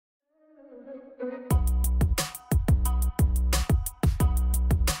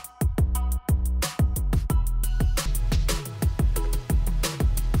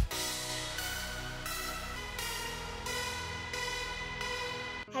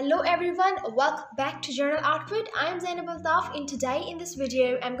Hello everyone, welcome back to Journal Output. I'm Zainab Altaf, and today in this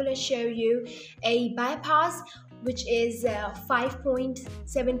video I'm going to show you a bypass which is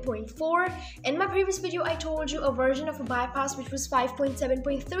 5.7.4. In my previous video I told you a version of a bypass which was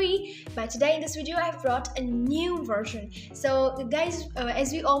 5.7.3, but today in this video I have brought a new version. So guys,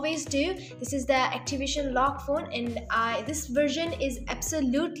 as we always do, this is the activation lock phone, and this version is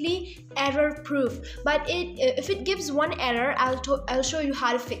absolutely error proof, but if it gives one error, I'll show you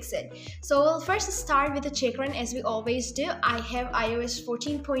how to fix it. So we'll first start with the checkrun as we always do. I have iOS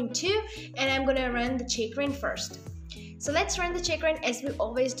 14.2 and I'm gonna run the checkrun first. So let's run the checkrun as we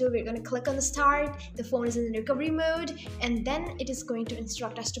always do. We're going to click on the start, the phone is in recovery mode, and then it is going to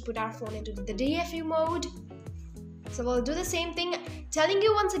instruct us to put our phone into the DFU mode. So we'll do the same thing, telling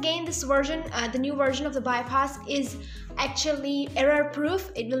you once again this version, the new version of the bypass is actually error proof.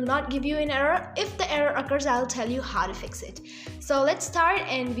 It will not give you an error. If the error occurs, I'll tell you how to fix it. So let's start,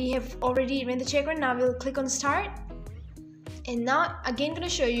 and we have already run the checkrun. Now we'll click on start, and now again going to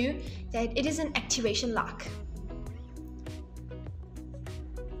show you that it is an activation lock.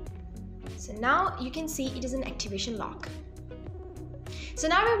 So now you can see it is an activation lock. So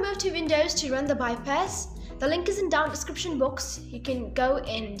now we'll move to Windows to run the bypass. The link is in down description box. You can go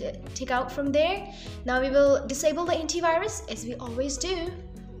and take out from there. Now we will disable the antivirus as we always do.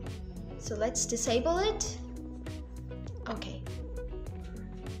 So let's disable it. Okay.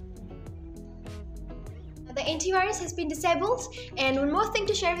 The antivirus has been disabled, and one more thing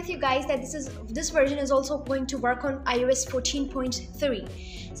to share with you guys, that this version is also going to work on iOS 14.3.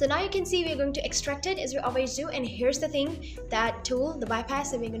 So now you can see we're going to extract it as we always do, and here's the thing, that tool, the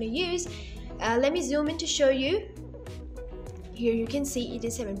bypass that we're going to use. Let me zoom in to show you. Here you can see it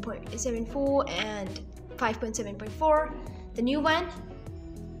is 7.74 and 5.7.4, the new one.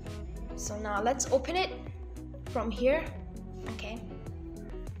 So now let's open it from here. Okay.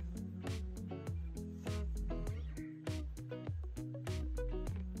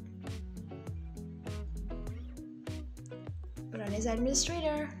 Run as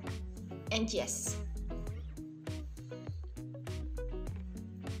administrator, and yes.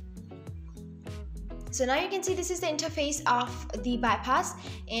 So now you can see this is the interface of the bypass,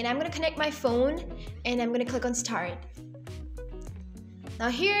 and I'm going to connect my phone and I'm going to click on start. Now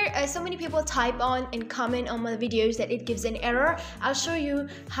here, so many people type on and comment on my videos that it gives an error. I'll show you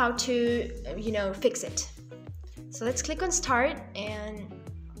how to fix it. So let's click on start, and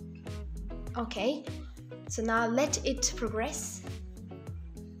okay. So now let it progress.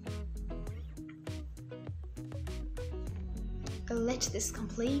 Let this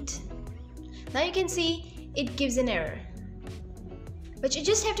complete. Now you can see it gives an error, but you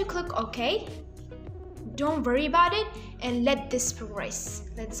just have to click OK. Don't worry about it and let this progress.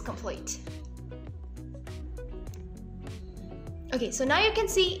 Let this complete. Okay, so now you can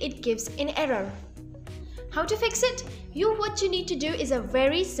see it gives an error. How to fix it? What you need to do is a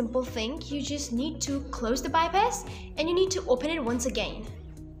very simple thing. You just need to close the bypass and you need to open it once again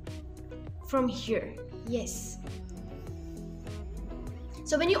from here. Yes.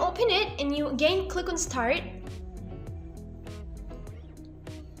 So when you open it and you again click on start,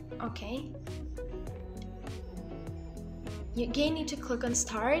 okay, you again need to click on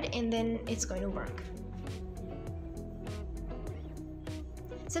start, and then it's going to work.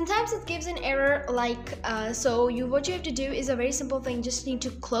 Sometimes it gives an error like what you have to do is a very simple thing. Just need to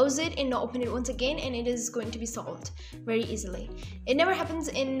close it and open it once again, and it is going to be solved very easily. It never happens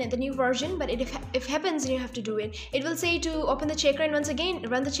in the new version, but if it happens, then you have to do it. It will say to open the checkrun once again,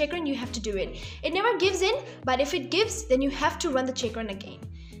 run the checkrun, you have to do it. It never gives in, but if it gives, then you have to run the checkrun again.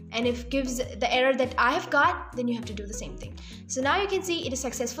 And if it gives the error that I have got, then you have to do the same thing. So now you can see it is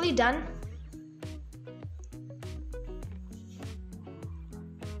successfully done.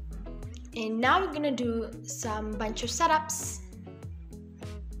 And now we're gonna do some bunch of setups.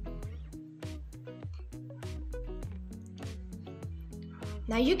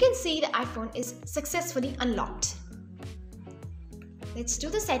 Now you can see the iPhone is successfully unlocked. Let's do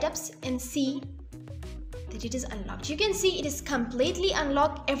the setups and see that it is unlocked. You can see it is completely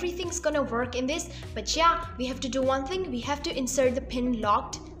unlocked. Everything's gonna work in this, but yeah, we have to do one thing. We have to insert the pin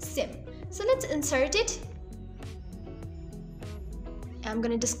locked SIM. So let's insert it. I'm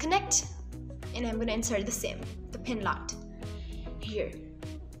gonna disconnect, and I'm going to insert the SIM, the pin locked here.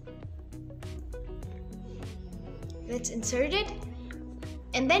 Let's insert it,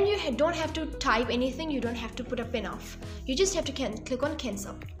 and then you don't have to type anything. You don't have to put a pin off. You just have to click on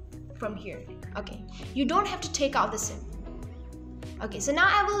cancel from here. Okay, you don't have to take out the SIM. Okay, so now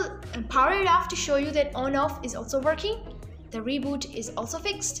I will power it off to show you that on off is also working. The reboot is also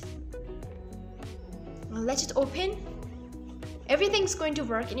fixed. Let it open. everything's going to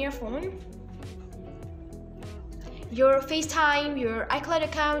work in your phone. Your FaceTime, your iCloud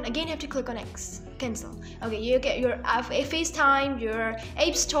account, again you have to click on X, cancel. Okay, you get your FaceTime, your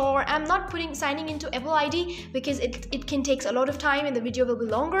App Store. I'm not signing into Apple ID because it can take a lot of time and the video will be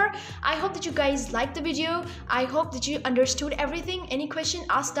longer. I hope that you guys liked the video. I hope that you understood everything. Any question,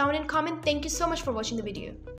 ask down in comment. Thank you so much for watching the video.